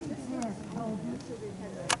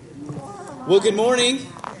Well, good morning.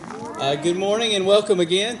 Good morning and welcome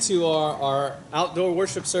again to our outdoor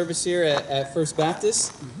worship service here at First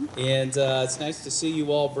Baptist. And it's nice to see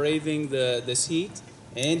you all braving this heat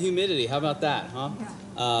and humidity. How about that, huh?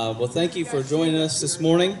 Well, thank you for joining us this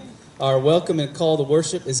morning. Our welcome and call to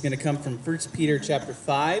worship is going to come from 1 Peter chapter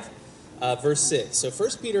 5, verse 6. So 1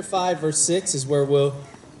 Peter 5, verse 6 is where we'll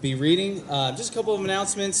be reading. Just a couple of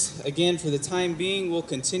announcements. Again, for the time being, we'll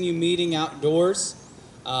continue meeting outdoors.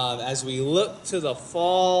 As we look to the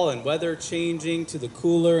fall and weather changing to the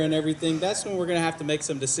cooler and everything, that's when we're going to have to make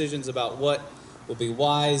some decisions about what will be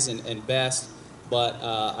wise and best. But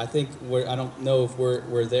I think I don't know if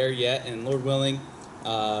we're there yet, and Lord willing,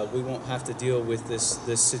 we won't have to deal with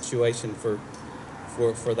this situation for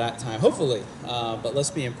that time, hopefully. But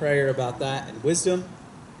let's be in prayer about that and wisdom.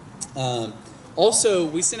 Also,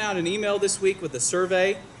 we sent out an email this week with a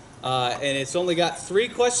survey, and it's only got 3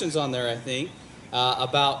 questions on there, I think.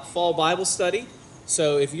 About fall Bible study.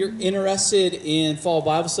 So if you're interested in fall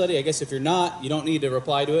Bible study, I guess if you're not, you don't need to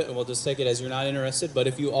reply to it, and we'll just take it as you're not interested. But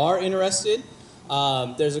if you are interested,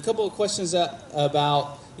 there's a couple of questions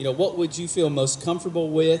about, what would you feel most comfortable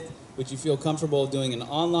with? Would you feel comfortable doing an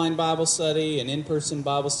online Bible study, an in-person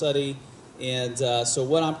Bible study? And so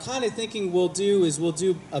what I'm kind of thinking we'll do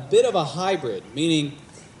a bit of a hybrid, meaning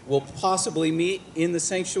we'll possibly meet in the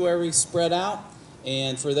sanctuary spread out.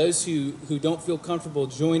 And for those who don't feel comfortable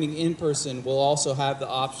joining in person, we'll also have the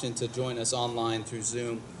option to join us online through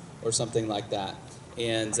Zoom or something like that.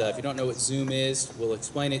 And if you don't know what Zoom is, we'll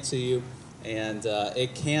explain it to you. And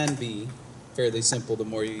it can be fairly simple the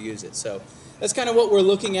more you use it. So that's kind of what we're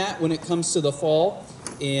looking at when it comes to the fall.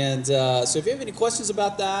 And so if you have any questions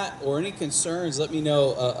about that or any concerns, let me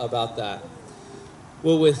know about that.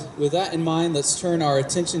 Well, with that in mind, let's turn our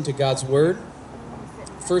attention to God's Word.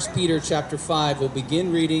 1 Peter chapter 5, we'll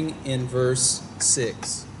begin reading in verse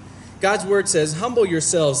 6. God's word says, "Humble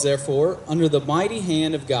yourselves, therefore, under the mighty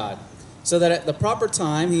hand of God, so that at the proper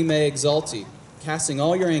time he may exalt you, casting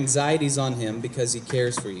all your anxieties on him because he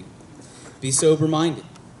cares for you. Be sober-minded,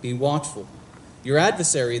 be watchful. Your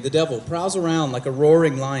adversary, the devil, prowls around like a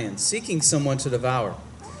roaring lion, seeking someone to devour.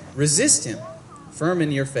 Resist him, firm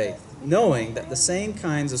in your faith, knowing that the same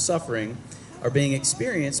kinds of suffering are being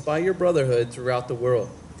experienced by your brotherhood throughout the world.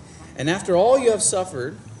 And after all you have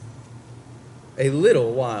suffered a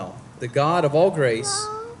little while, the God of all grace,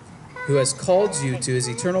 who has called you to his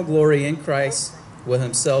eternal glory in Christ, will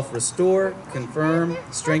himself restore, confirm,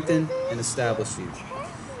 strengthen, and establish you.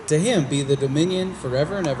 To him be the dominion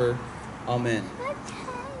forever and ever. Amen.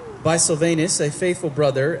 By Silvanus, a faithful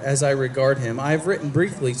brother, as I regard him, I have written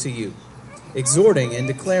briefly to you, exhorting and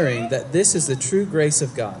declaring that this is the true grace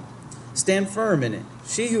of God. Stand firm in it.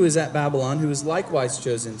 She who is at Babylon, who is likewise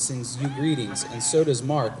chosen, sends you greetings, and so does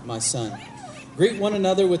Mark, my son. Greet one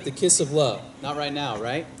another with the kiss of love." Not right now,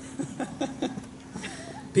 right?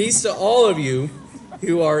 "Peace to all of you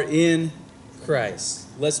who are in Christ."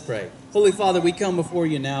 Let's pray. Holy Father, we come before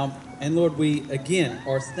you now, and Lord, we again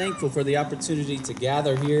are thankful for the opportunity to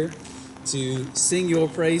gather here, to sing your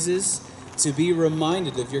praises, to be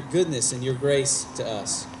reminded of your goodness and your grace to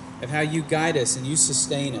us, of how you guide us and you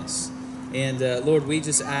sustain us. And Lord, we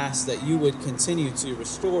just ask that you would continue to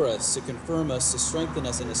restore us, to confirm us, to strengthen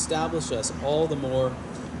us, and establish us all the more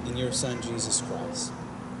in your Son, Jesus Christ.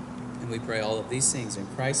 And we pray all of these things in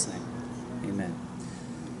Christ's name. Amen.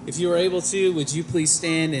 If you are able to, would you please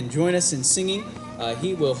stand and join us in singing,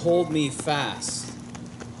 "He Will Hold Me Fast."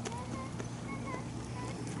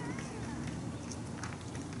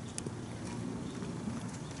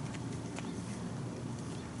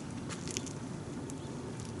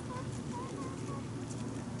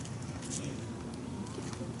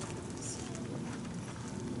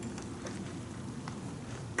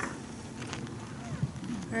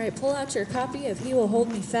 All right, pull out your copy of "He Will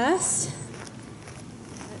Hold Me Fast."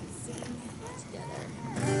 Let's sing together.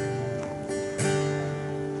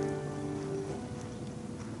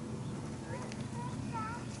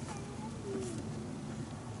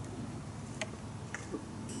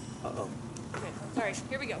 Uh-oh. Okay, sorry,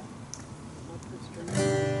 here we go.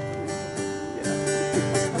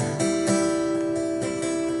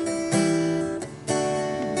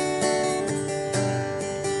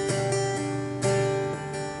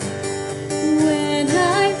 When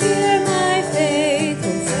I fear my faith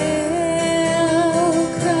will fail,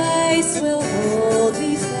 Christ will hold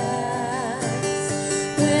me fast.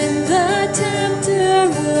 When the tempter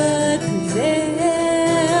would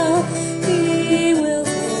prevail, he will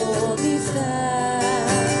hold me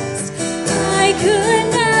fast.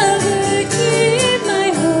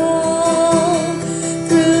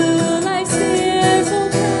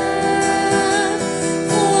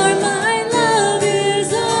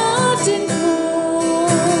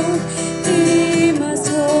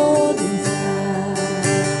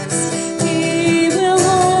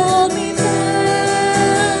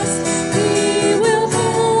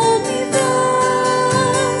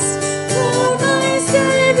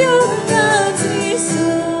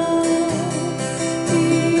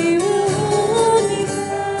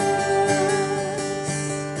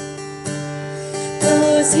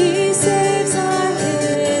 Those he saves are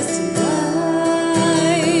his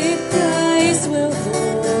delight. Christ will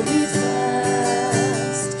hold me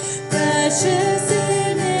fast. Precious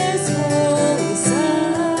in his holy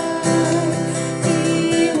sight,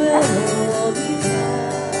 he will hold me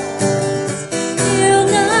fast. He'll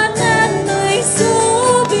not let my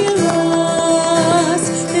soul be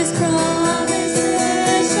lost. His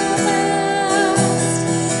promises shall last.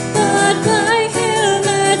 But by him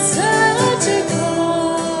at such a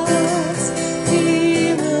cost,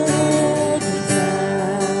 he will hold me fast.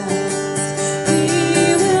 He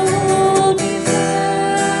will hold me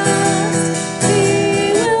fast. He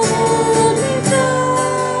will hold me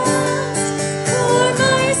fast. For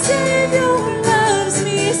my Savior loves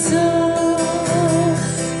me so.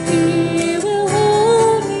 He will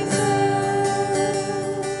hold me fast.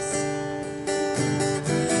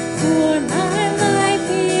 For my life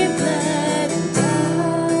he bled and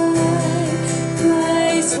died.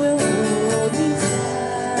 Christ will hold me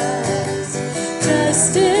fast.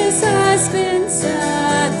 Justice has been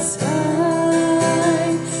satisfied.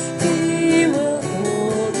 He will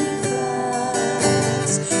hold me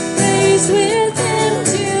fast. Raised with him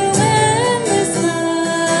to endless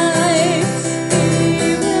life.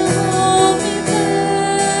 He will hold me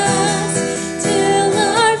fast. Till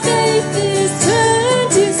our faith is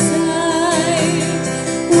turned to sight.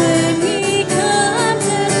 When he comes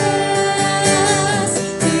at last,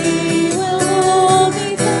 he will hold me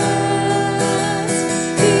fast.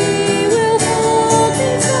 He will hold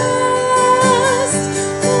me fast.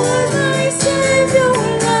 For my Savior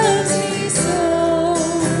loves me so.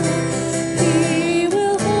 He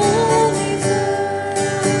will hold me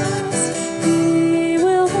fast. He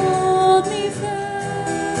will hold me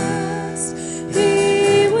fast.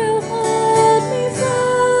 He will hold me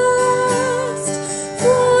fast.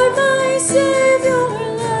 For my Savior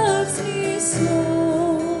loves me so.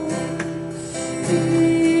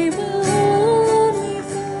 He will hold me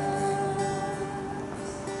fast.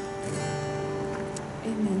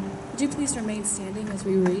 Amen. Would you please remain standing as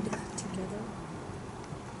we read together?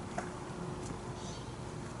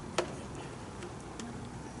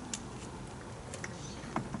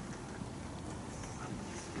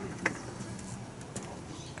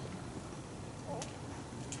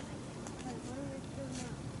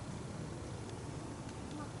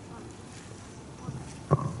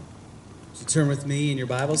 So turn with me in your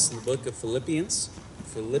Bibles to the book of Philippians.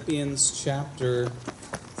 Philippians chapter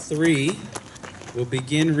 3. We'll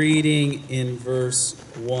begin reading in verse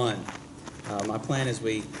 1. My plan as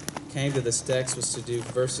we came to this text was to do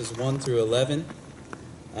verses 1 through 11.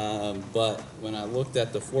 But when I looked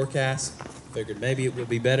at the forecast, figured maybe it would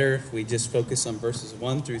be better if we just focus on verses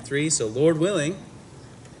 1 through 3. So Lord willing,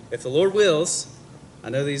 if the Lord wills, I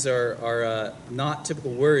know these are not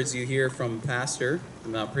typical words you hear from pastor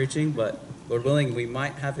about preaching, but Lord willing, we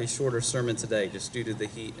might have a shorter sermon today just due to the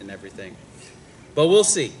heat and everything. But we'll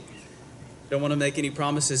see. Don't want to make any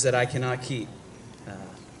promises that I cannot keep.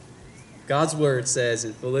 God's word says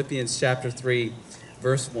in Philippians chapter 3,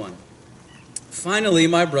 verse 1, "Finally,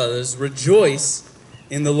 my brothers, rejoice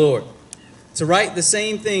in the Lord. To write the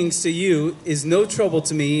same things to you is no trouble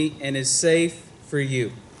to me and is safe for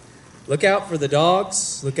you. Look out for the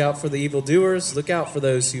dogs, look out for the evildoers, look out for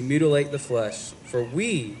those who mutilate the flesh. For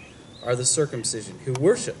we are the circumcision, who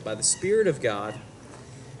worship by the Spirit of God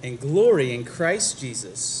and glory in Christ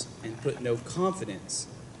Jesus and put no confidence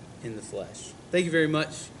in the flesh." Thank you very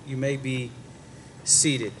much. You may be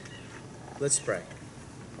seated. Let's pray.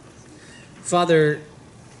 Father,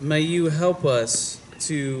 may you help us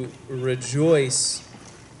to rejoice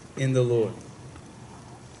in the Lord.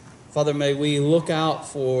 Father, may we look out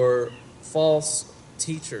for false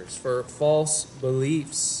teachers, for false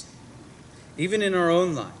beliefs, even in our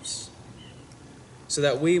own lives, so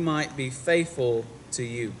that we might be faithful to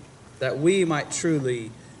you, that we might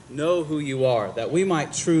truly know who you are, that we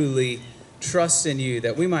might truly trust in you,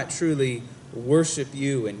 that we might truly worship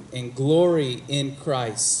you and glory in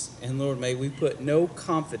Christ. And Lord, may we put no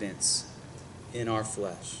confidence in our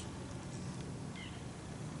flesh.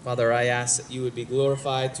 Father, I ask that you would be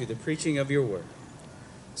glorified through the preaching of your word,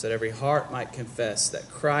 so that every heart might confess that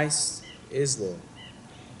Christ is Lord.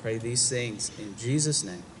 I pray these things in Jesus'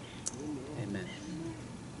 name. Amen.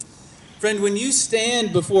 Friend, when you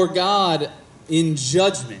stand before God in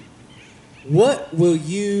judgment, what will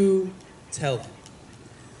you tell him?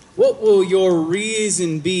 What will your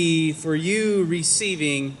reason be for you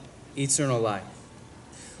receiving eternal life?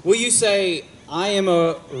 Will you say, "I am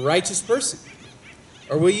a righteous person"?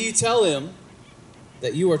 Or will you tell him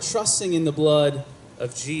that you are trusting in the blood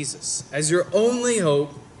of Jesus as your only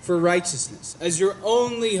hope for righteousness, as your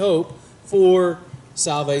only hope for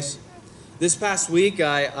salvation. This past week,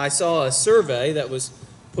 I saw a survey that was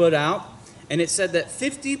put out, and it said that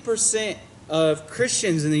 50% of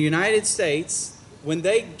Christians in the United States, when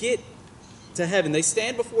they get to heaven, they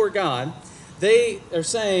stand before God, they are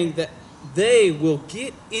saying that they will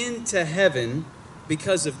get into heaven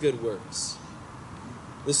because of good works.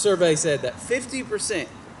 The survey said that 50%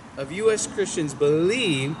 of U.S. Christians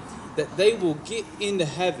believe that they will get into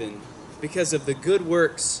heaven because of the good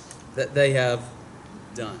works that they have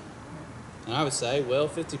done. And I would say, well,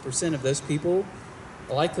 50% of those people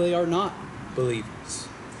likely are not believers.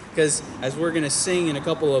 Because as we're going to sing in a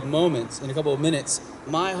couple of minutes,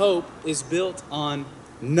 my hope is built on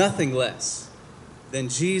nothing less than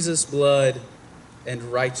Jesus' blood and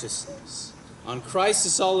righteousness. On Christ the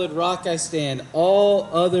solid rock I stand, all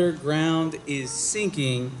other ground is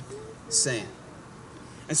sinking sand.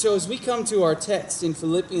 And so as we come to our text in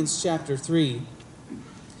Philippians chapter 3,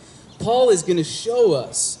 Paul is going to show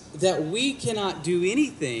us that we cannot do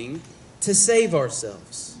anything to save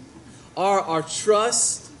ourselves. Our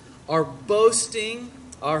trust, our boasting,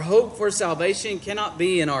 our hope for salvation cannot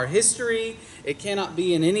be in our history. It cannot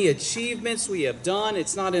be in any achievements we have done.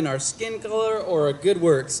 It's not in our skin color or our good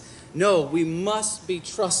works. No, we must be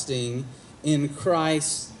trusting in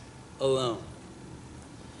Christ alone.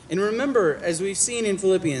 And remember, as we've seen in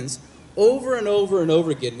Philippians, over and over and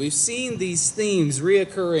over again, we've seen these themes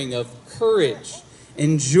reoccurring of courage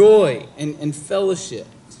and joy and fellowship.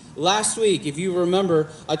 Last week, if you remember,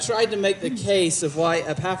 I tried to make the case of why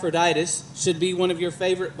Epaphroditus should be one of your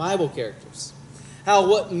favorite Bible characters. How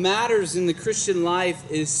what matters in the Christian life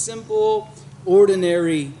is simple,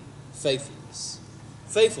 ordinary faithfulness.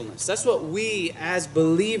 Faithfulness. That's what we as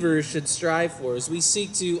believers should strive for as we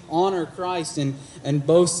seek to honor Christ and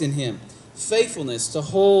boast in Him. Faithfulness, to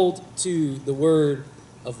hold to the word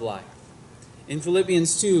of life. In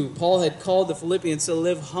Philippians 2, Paul had called the Philippians to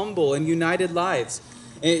live humble and united lives.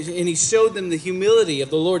 And he showed them the humility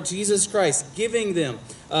of the Lord Jesus Christ, giving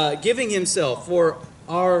Himself for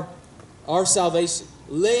our salvation,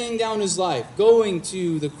 laying down His life, going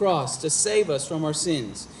to the cross to save us from our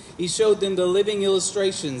sins. He showed them the living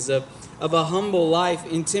illustrations of a humble life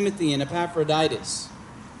in Timothy and Epaphroditus.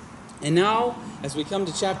 And now, as we come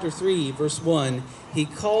to chapter 3, verse 1, he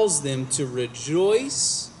calls them to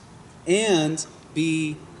rejoice and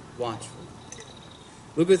be watchful.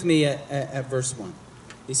 Look with me at verse 1.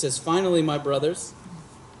 He says, "Finally, my brothers,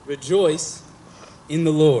 rejoice in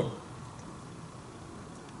the Lord.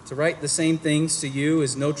 To write the same things to you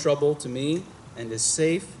is no trouble to me and is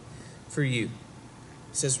safe for you."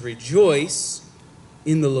 He says, rejoice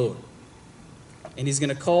in the Lord. And he's going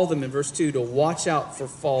to call them in verse 2 to watch out for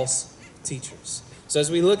false teachers. So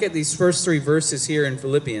as we look at these first 3 verses here in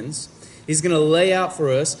Philippians, he's going to lay out for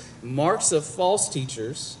us marks of false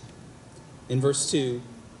teachers in verse 2.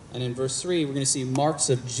 And in verse 3, we're going to see marks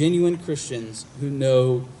of genuine Christians who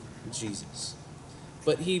know Jesus.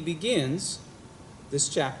 But he begins this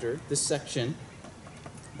chapter, this section,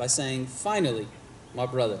 by saying, "Finally, my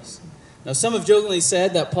brothers." Now, some have jokingly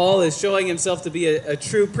said that Paul is showing himself to be a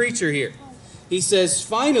true preacher here. He says,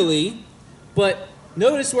 "Finally," but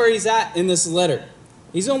notice where he's at in this letter.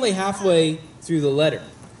 He's only halfway through the letter.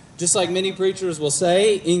 Just like many preachers will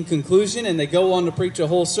say in conclusion, and they go on to preach a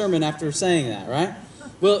whole sermon after saying that, right?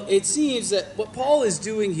 Well, it seems that what Paul is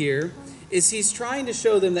doing here is he's trying to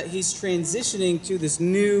show them that he's transitioning to this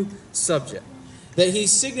new subject, that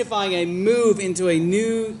he's signifying a move into a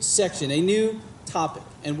new section, a new topic.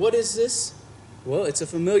 And what is this? Well, it's a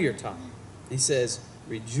familiar topic. He says,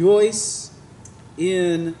 rejoice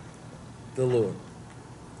in the Lord.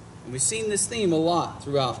 And we've seen this theme a lot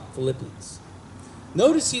throughout Philippians.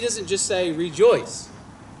 Notice he doesn't just say rejoice.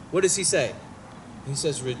 What does he say? He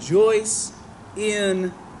says rejoice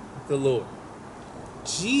in the Lord.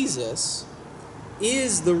 Jesus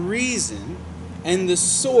is the reason and the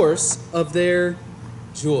source of their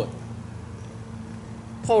joy.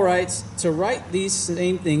 Paul writes, "To write these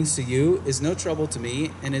same things to you is no trouble to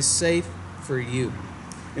me and is safe for you."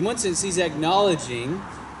 In one sense, he's acknowledging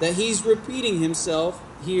that he's repeating himself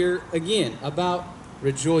here again about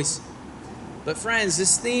rejoicing. But friends,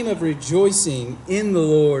 this theme of rejoicing in the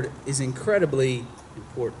Lord is incredibly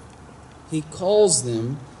important. He calls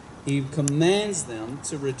them, he commands them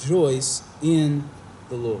to rejoice in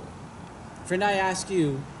the Lord. Friend, I ask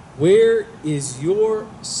you, where is your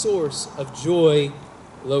source of joy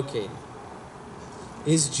located?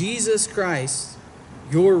 Is Jesus Christ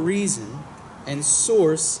your reason and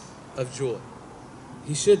source of joy?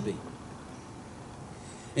 He should be.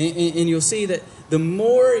 And you'll see that the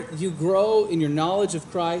more you grow in your knowledge of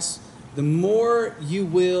Christ, the more you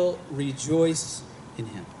will rejoice in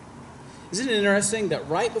Him. Isn't it interesting that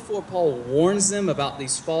right before Paul warns them about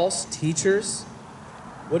these false teachers,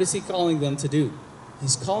 what is he calling them to do?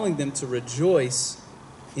 He's calling them to rejoice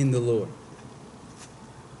in the Lord.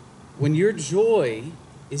 When your joy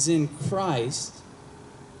is in Christ,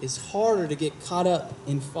 it's harder to get caught up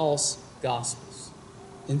in false gospels,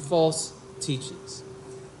 in false teachings.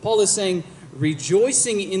 Paul is saying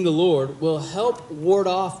rejoicing in the Lord will help ward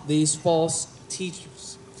off these false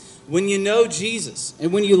teachers. When you know Jesus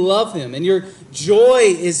and when you love him and your joy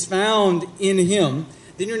is found in him,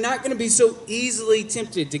 then you're not going to be so easily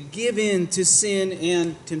tempted to give in to sin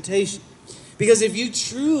and temptation. Because if you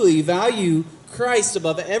truly value Christ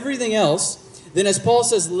above everything else, then as Paul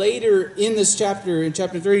says later in this chapter, in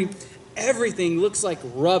chapter 3, everything looks like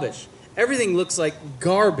rubbish. Everything looks like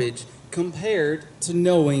garbage compared to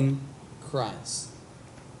knowing Christ.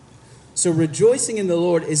 So rejoicing in the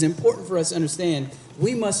Lord is important for us to understand.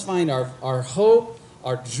 We must find our hope,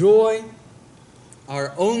 our joy,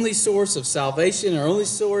 our only source of salvation, our only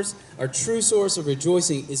source, our true source of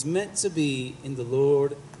rejoicing is meant to be in the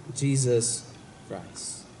Lord Jesus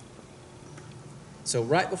Christ. So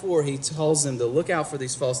right before he tells them to look out for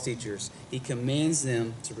these false teachers, he commands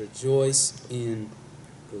them to rejoice in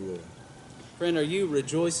the Lord. Friend, are you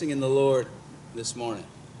rejoicing in the Lord this morning?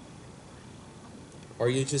 Or are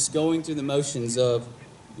you just going through the motions of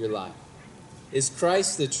your life? Is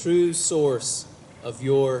Christ the true source of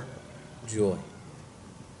your joy?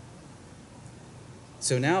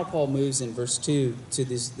 So now Paul moves in verse 2 to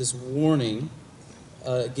this warning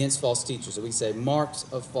against false teachers. So we say marks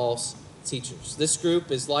of false teachers. This group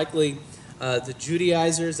is likely the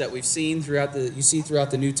Judaizers that we've seen throughout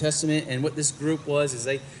the New Testament. And what this group was is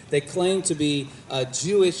they claim to be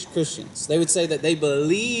Jewish Christians. They would say that they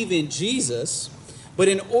believe in Jesus, but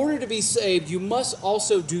in order to be saved, you must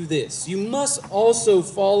also do this. You must also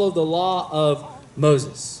follow the law of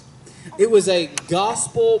Moses. It was a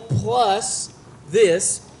gospel plus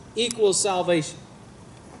this equals salvation,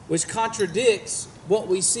 which contradicts what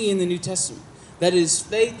we see in the New Testament. That is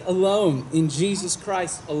faith alone in Jesus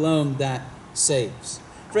Christ alone that saves.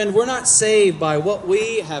 Friend, we're not saved by what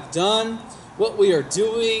we have done, what we are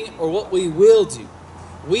doing, or what we will do.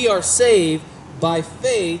 We are saved by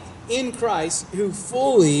faith in Christ who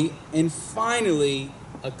fully and finally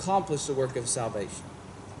accomplished the work of salvation.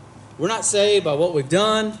 We're not saved by what we've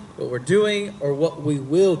done, what we're doing, or what we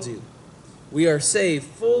will do. We are saved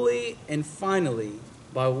fully and finally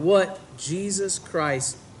by what Jesus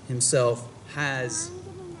Christ himself has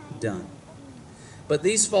done. But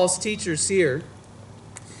these false teachers here,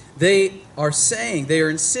 they are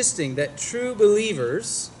insisting that true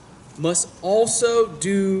believers must also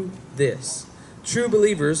do this. True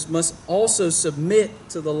believers must also submit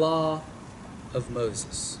to the law of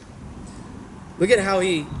Moses. Look at how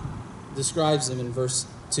he describes them in verse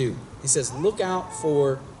 2. He says, look out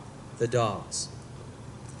for the dogs.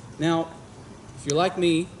 Now, if you're like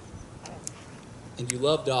me and you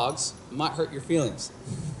love dogs, it might hurt your feelings.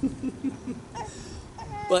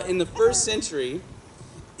 But in the first century,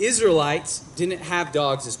 Israelites didn't have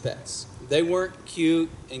dogs as pets. They weren't cute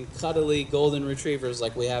and cuddly golden retrievers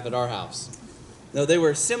like we have at our house. No, they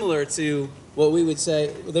were similar to what we would say,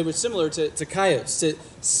 they were similar to coyotes, to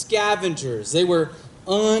scavengers. They were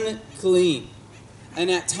unclean. And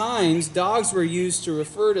at times, dogs were used to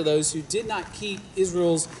refer to those who did not keep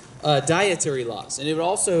Israel's dietary laws. And it would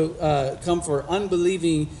also come for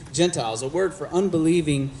unbelieving Gentiles, a word for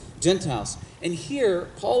unbelieving Gentiles. And here,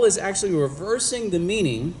 Paul is actually reversing the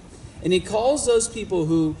meaning, and he calls those people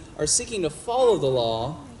who are seeking to follow the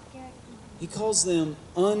law, he calls them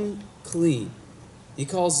unclean. He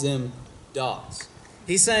calls them dogs.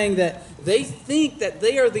 He's saying that they think that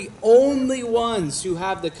they are the only ones who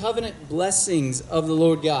have the covenant blessings of the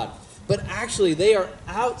Lord God. But actually, they are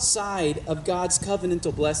outside of God's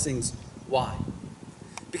covenantal blessings. Why?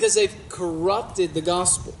 Because they've corrupted the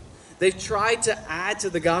gospel. They've tried to add to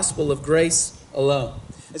the gospel of grace alone.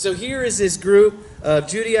 And so here is this group of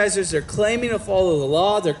Judaizers. They're claiming to follow the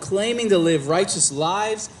law. They're claiming to live righteous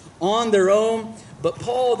lives on their own. But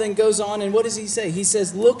Paul then goes on, and what does he say? He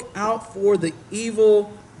says, look out for the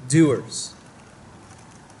evil doers.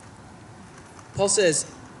 Paul says,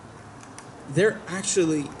 they're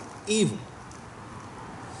actually evil.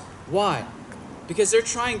 Why? Because they're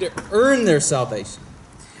trying to earn their salvation.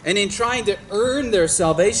 And in trying to earn their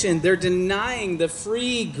salvation, they're denying the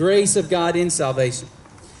free grace of God in salvation.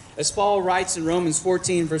 As Paul writes in Romans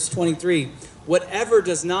 14, verse 23, whatever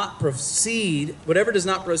does not proceed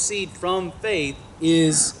from faith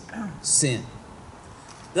is sin.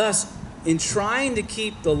 Thus, in trying to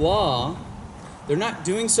keep the law, they're not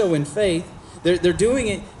doing so in faith. They're doing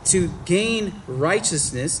it to gain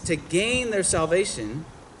righteousness, to gain their salvation.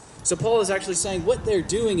 So Paul is actually saying what they're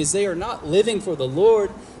doing is they are not living for the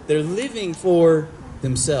Lord, they're living for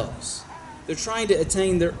themselves. They're trying to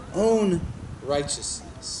attain their own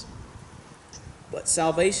righteousness. But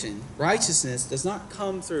salvation, righteousness, does not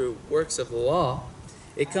come through works of the law.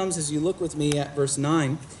 It comes, as you look with me at verse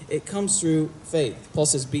 9, it comes through faith. Paul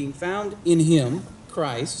says, being found in him,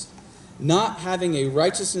 Christ, not having a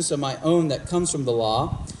righteousness of my own that comes from the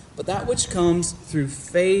law, but that which comes through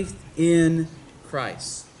faith in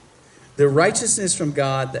Christ. The righteousness from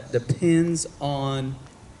God that depends on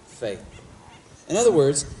faith. In other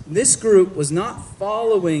words, this group was not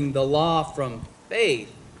following the law from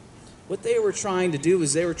faith. What they were trying to do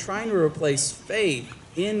is they were trying to replace faith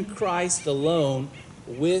in Christ alone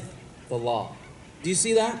with the law. Do you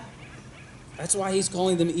see that? That's why he's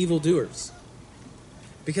calling them evildoers.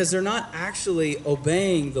 Because they're not actually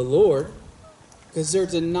obeying the Lord, because they're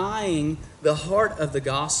denying the heart of the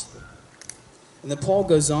gospel. And then Paul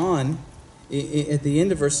goes on at the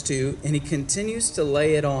end of verse 2, and he continues to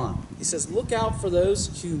lay it on. He says, look out for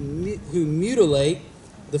those who mutilate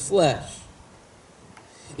the flesh.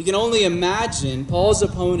 You can only imagine Paul's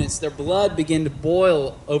opponents, their blood began to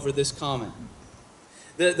boil over this comment.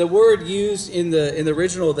 The word used in the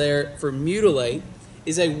original there for mutilate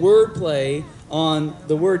is a word play on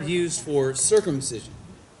the word used for circumcision.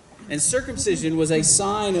 And circumcision was a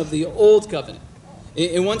sign of the old covenant.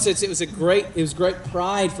 In one sense, it was great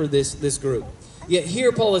pride for this group. Yet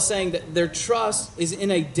here Paul is saying that their trust is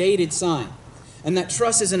in a dated sign. And that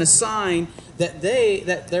trust is in a sign that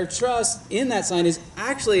their trust in that sign is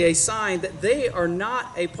actually a sign that they are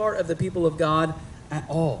not a part of the people of God at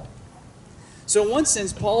all. So in one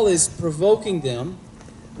sense, Paul is provoking them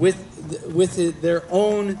with their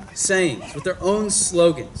own sayings, with their own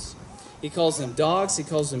slogans. He calls them dogs, he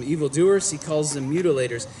calls them evildoers, he calls them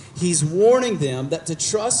mutilators. He's warning them that to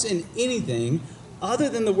trust in anything other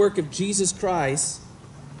than the work of Jesus Christ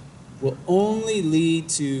will only lead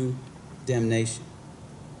to damnation.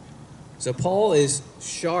 So Paul is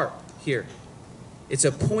sharp here. It's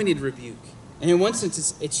a pointed rebuke. And in one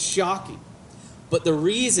sense, it's shocking. But the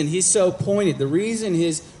reason he's so pointed, the reason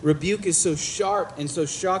his rebuke is so sharp and so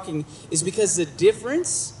shocking is because the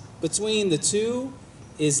difference between the two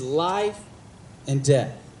is life and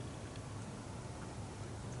death.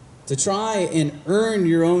 To try and earn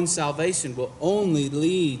your own salvation will only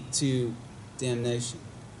lead to damnation.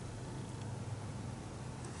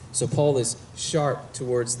 So Paul is sharp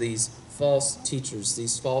towards these false teachers,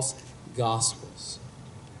 these false gospels.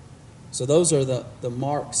 So those are the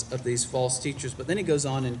marks of these false teachers. But then he goes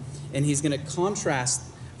on and he's going to contrast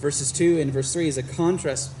verses 2 and verse 3 is a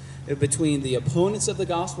contrast between the opponents of the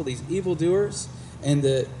gospel, these evildoers, and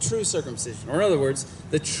the true circumcision. Or in other words,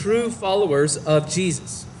 the true followers of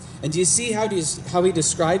Jesus. And do you see how he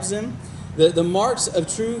describes them? The marks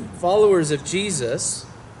of true followers of Jesus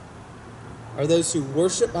are those who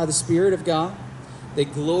worship by the Spirit of God, they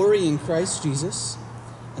glory in Christ Jesus,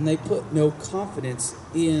 and they put no confidence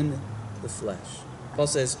in the flesh. Paul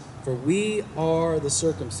says, for we are the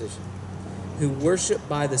circumcision who worship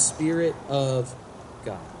by the Spirit of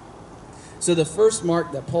God. So the first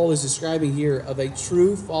mark that Paul is describing here of a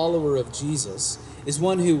true follower of Jesus is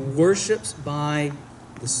one who worships by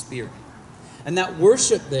the Spirit. And that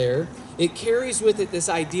worship there, it carries with it this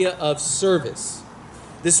idea of service.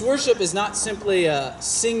 This worship is not simply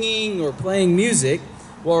singing or playing music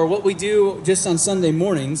or what we do just on Sunday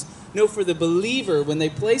mornings. No, for the believer, when they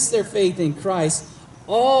place their faith in Christ,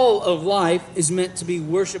 all of life is meant to be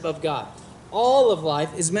worship of God. All of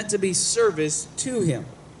life is meant to be service to Him.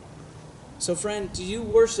 So friend, do you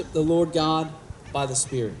worship the Lord God by the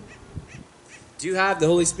Spirit? Do you have the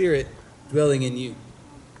Holy Spirit dwelling in you?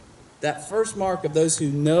 That first mark of those who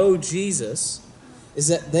know Jesus is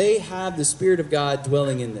that they have the Spirit of God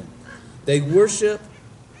dwelling in them. They worship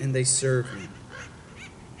and they serve Him.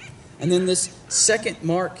 And then this second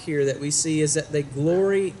mark here that we see is that they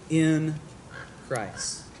glory in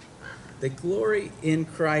Christ. They glory in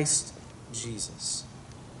Christ Jesus.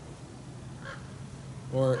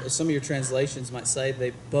 Or as some of your translations might say, they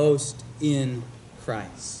boast in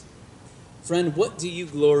Christ. Friend, what do you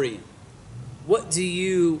glory in? What do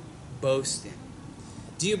you boast in?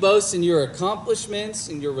 Do you boast in your accomplishments,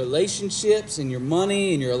 in your relationships, in your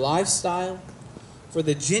money, in your lifestyle? For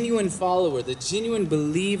the genuine follower, the genuine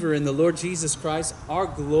believer in the Lord Jesus Christ, our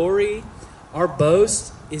glory, our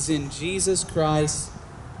boast is in Jesus Christ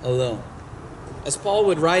alone. As Paul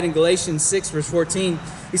would write in Galatians 6, verse 14,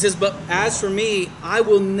 he says, but as for me, I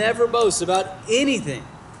will never boast about anything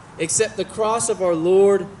except the cross of our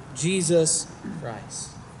Lord Jesus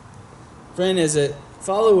Christ. Friend, as a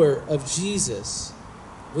follower of Jesus,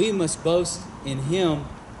 we must boast in Him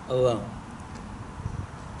alone.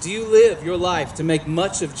 Do you live your life to make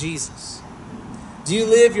much of Jesus? Do you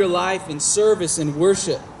live your life in service and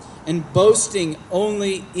worship and boasting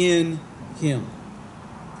only in Him?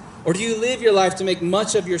 Or do you live your life to make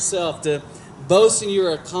much of yourself, to boast in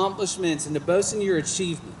your accomplishments and to boast in your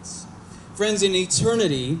achievements? Friends, in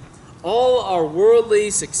eternity, all our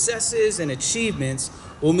worldly successes and achievements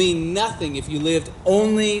will mean nothing if you lived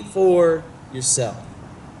only for yourself.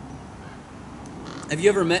 Have you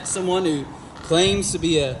ever met someone who claims to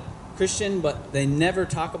be a Christian, but they never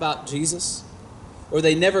talk about Jesus? Or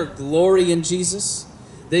they never glory in Jesus?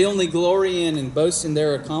 They only glory in and boast in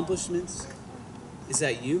their accomplishments? Is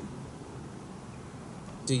that you?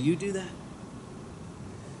 Do you do that?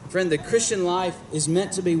 Friend, the Christian life is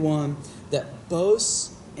meant to be one that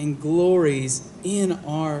boasts and glories in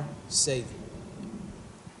our Savior.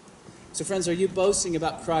 So friends, are you boasting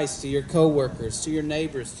about Christ to your co-workers, to your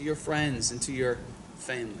neighbors, to your friends, and to your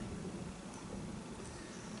family?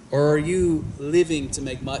 Or are you living to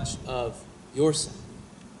make much of yourself?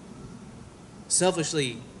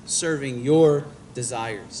 Selfishly serving your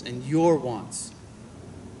desires and your wants,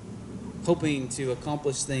 hoping to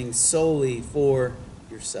accomplish things solely for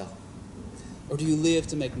yourself? Or do you live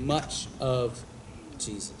to make much of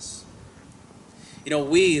Jesus? You know,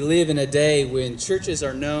 we live in a day when churches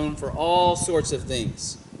are known for all sorts of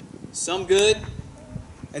things. Some good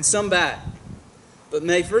and some bad. But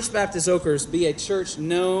may First Baptist Oakhurst be a church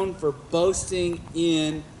known for boasting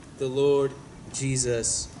in the Lord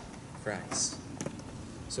Jesus Christ.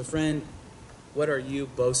 So friend, what are you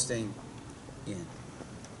boasting in?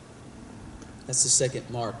 That's the second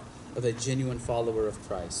mark of a genuine follower of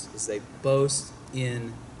Christ, is they boast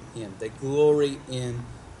in Him. They glory in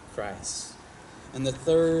Christ. And the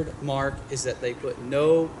third mark is that they put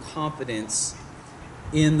no confidence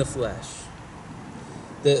in the flesh.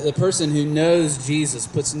 The person who knows Jesus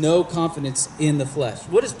puts no confidence in the flesh.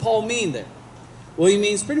 What does Paul mean there? Well, he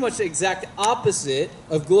means pretty much the exact opposite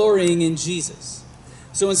of glorying in Jesus.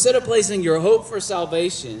 So instead of placing your hope for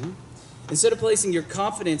salvation, instead of placing your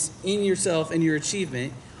confidence in yourself and your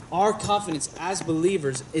achievement, our confidence as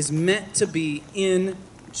believers is meant to be in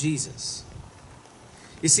Jesus.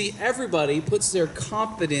 You see, everybody puts their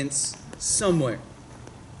confidence somewhere.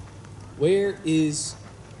 Where is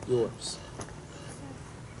yours?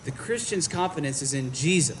 The Christian's confidence is in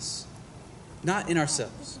Jesus, not in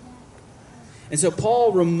ourselves. And so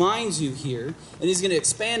Paul reminds you here, and he's going to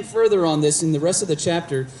expand further on this in the rest of the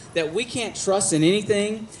chapter, that we can't trust in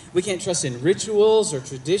anything. We can't trust in rituals or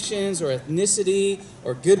traditions or ethnicity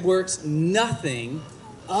or good works, nothing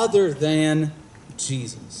other than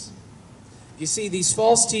Jesus. You see, these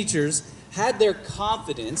false teachers had their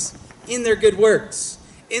confidence in their good works,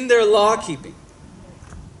 in their law keeping.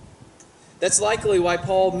 That's likely why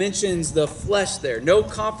Paul mentions the flesh there. No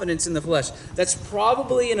confidence in the flesh. That's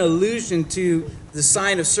probably an allusion to the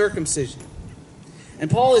sign of circumcision. And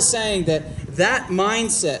Paul is saying that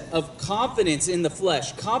mindset of confidence in the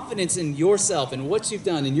flesh, confidence in yourself and what you've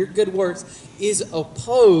done and your good works is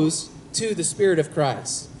opposed to the Spirit of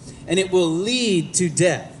Christ. And it will lead to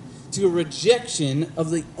death, to a rejection of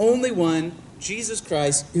the only one, Jesus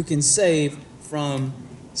Christ, who can save from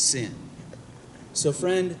sin. So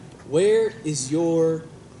friend, where is your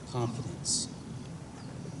confidence?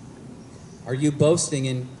 Are you boasting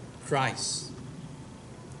in Christ?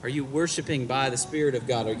 Are you worshiping by the Spirit of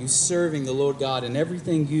God? Are you serving the Lord God in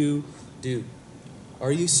everything you do?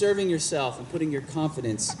 Are you serving yourself and putting your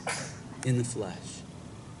confidence in the flesh?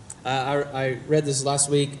 I read this last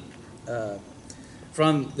week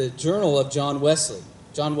from the journal of John Wesley.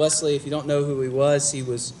 John Wesley, if you don't know who he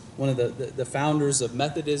was one of the founders of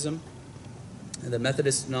Methodism, the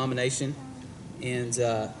Methodist denomination,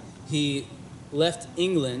 and he left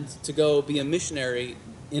England to go be a missionary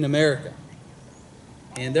in America.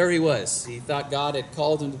 And there he was. He thought God had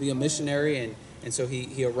called him to be a missionary, and so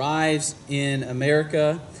he arrives in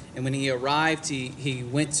America. And when he arrived, he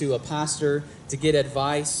went to a pastor to get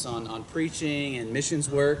advice on preaching and missions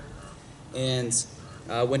work. And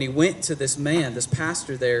when he went to this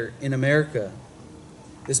pastor there in America,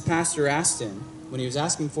 this pastor asked him, when he was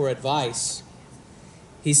asking for advice,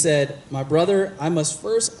 he said, "My brother, I must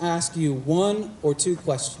first ask you one or two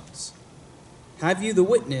questions. Have you the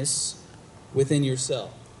witness within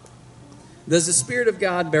yourself? Does the Spirit of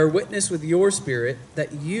God bear witness with your spirit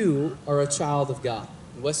that you are a child of God?"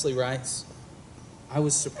 And Wesley writes, "I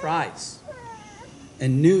was surprised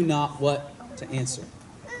and knew not what to answer."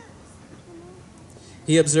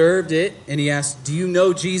 He observed it and he asked, "Do you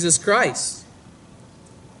know Jesus Christ?"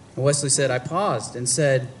 And Wesley said, "I paused and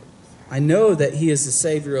said, I know that he is the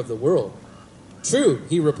Savior of the world." "True,"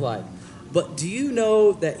 he replied. "But do you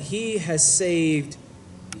know that he has saved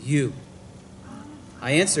you?"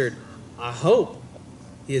 I answered, "I hope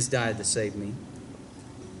he has died to save me."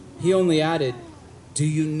 He only added, "Do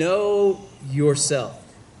you know yourself?"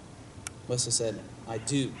 Wesley said, "I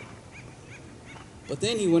do." But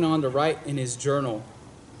then he went on to write in his journal,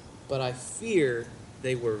 "But I fear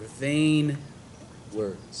they were vain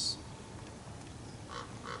words."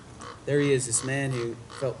 There he is, this man who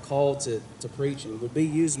felt called to preach and would be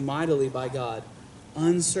used mightily by God,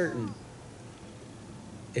 uncertain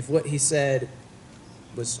if what he said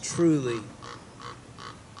was truly,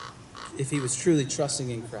 if he was truly trusting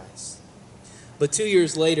in Christ. But 2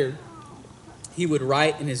 years later, he would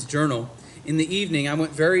write in his journal, "In the evening, I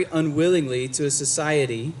went very unwillingly to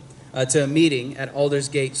a meeting at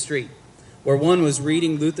Aldersgate Street, where one was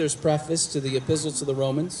reading Luther's preface to the Epistle to the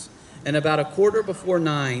Romans. And about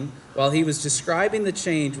 9:15, while he was describing the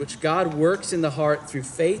change which God works in the heart through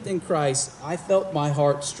faith in Christ, I felt my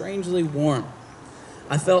heart strangely warm.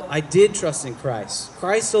 I felt I did trust in Christ,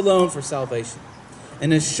 Christ alone for salvation.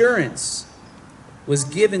 An assurance was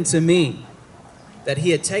given to me that he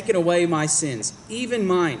had taken away my sins, even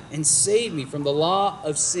mine, and saved me from the law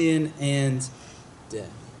of sin and death."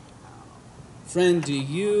 Friend, do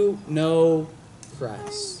you know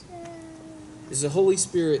Christ? Is the Holy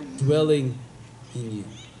Spirit dwelling in you?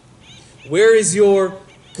 Where is your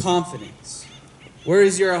confidence? Where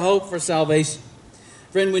is your hope for salvation?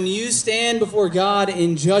 Friend, when you stand before God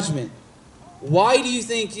in judgment, why do you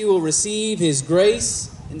think you will receive his grace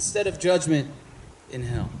instead of judgment in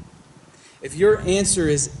hell? If your answer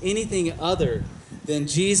is anything other than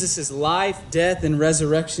Jesus' life, death, and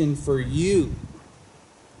resurrection for you,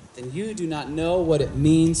 then you do not know what it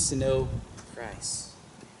means to know Christ.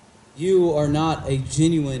 You are not a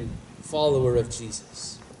genuine follower of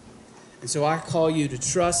Jesus. And so I call you to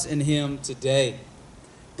trust in him today.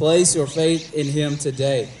 Place your faith in him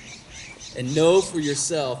today. And know for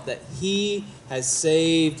yourself that he has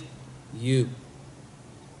saved you.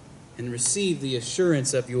 And receive the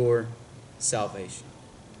assurance of your salvation.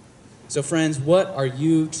 So friends, what are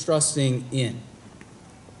you trusting in?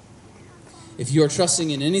 If you are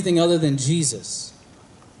trusting in anything other than Jesus,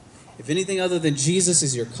 if anything other than Jesus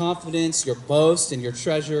is your confidence, your boast, and your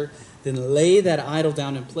treasure, then lay that idol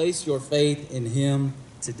down and place your faith in him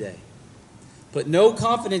today. Put no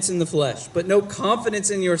confidence in the flesh. Put no confidence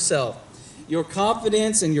in yourself. Your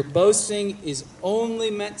confidence and your boasting is only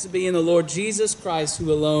meant to be in the Lord Jesus Christ,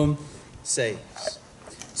 who alone saves.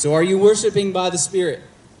 So are you worshiping by the Spirit?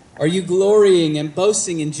 Are you glorying and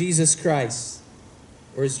boasting in Jesus Christ?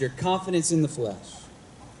 Or is your confidence in the flesh?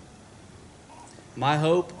 My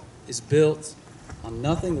hope is built on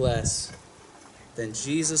nothing less than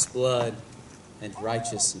Jesus' blood and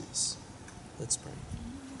righteousness. Let's pray.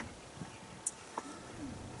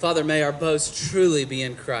 Father, may our boast truly be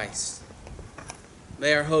in Christ.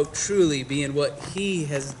 May our hope truly be in what he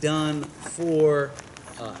has done for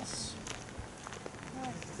us.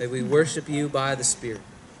 May we worship you by the Spirit,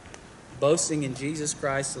 boasting in Jesus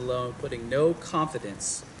Christ alone, putting no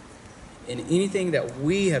confidence in anything that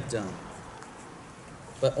we have done,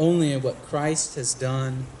 but only in what Christ has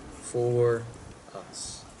done for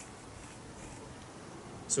us.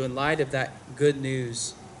 So in light of that good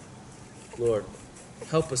news, Lord,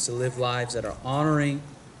 help us to live lives that are honoring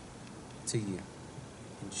to you.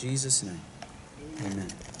 In Jesus' name,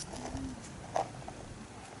 amen.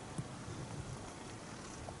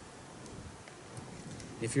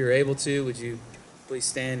 If you're able to, would you please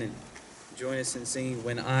stand and join us in singing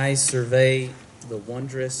 "When I Survey the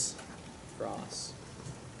Wondrous Cross."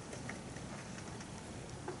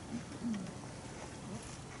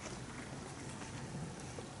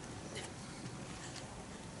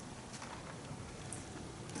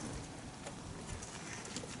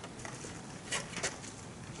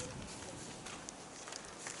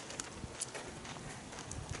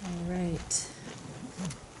 All right.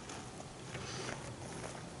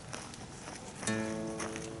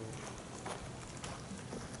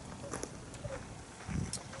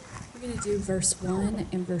 We're going to do verse 1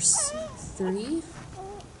 and verse 3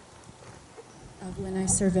 of When I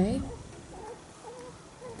Survey.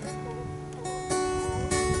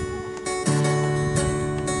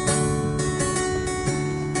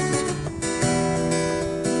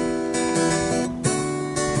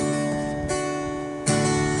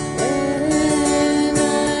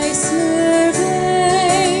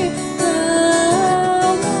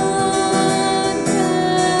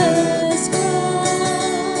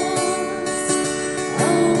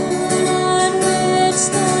 On which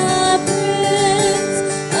the Prince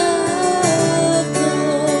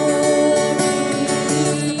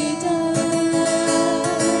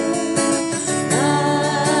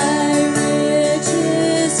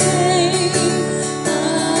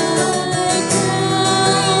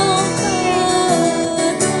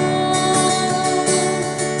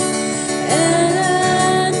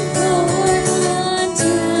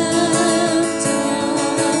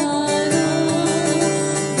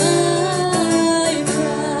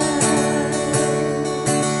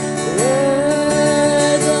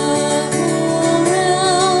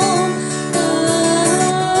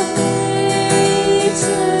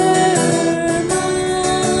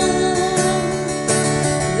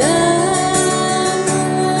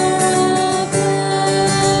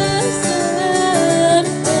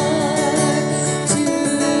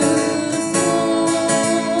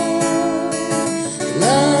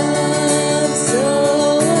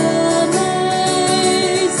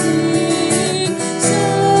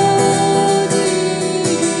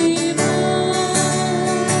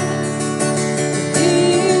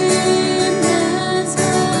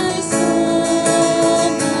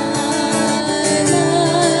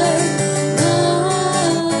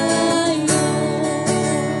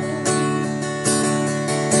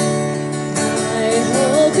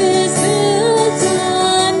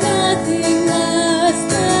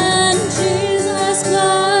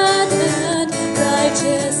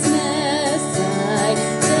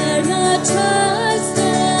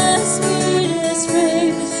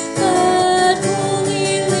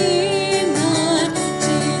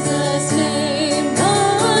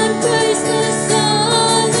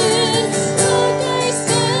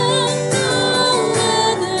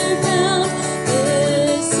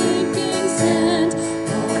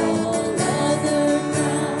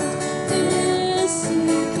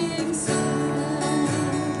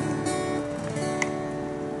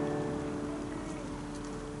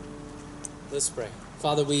Let's pray.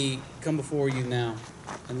 Father, we come before you now,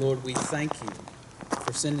 and Lord, we thank you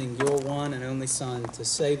for sending your one and only Son to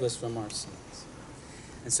save us from our sins.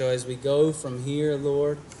 And so as we go from here,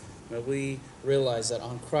 Lord, may we realize that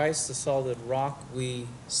on Christ, the solid rock, we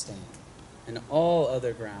stand, and all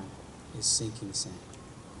other ground is sinking sand.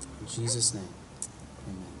 In Jesus' name,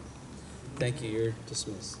 amen. Thank you. You're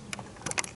dismissed.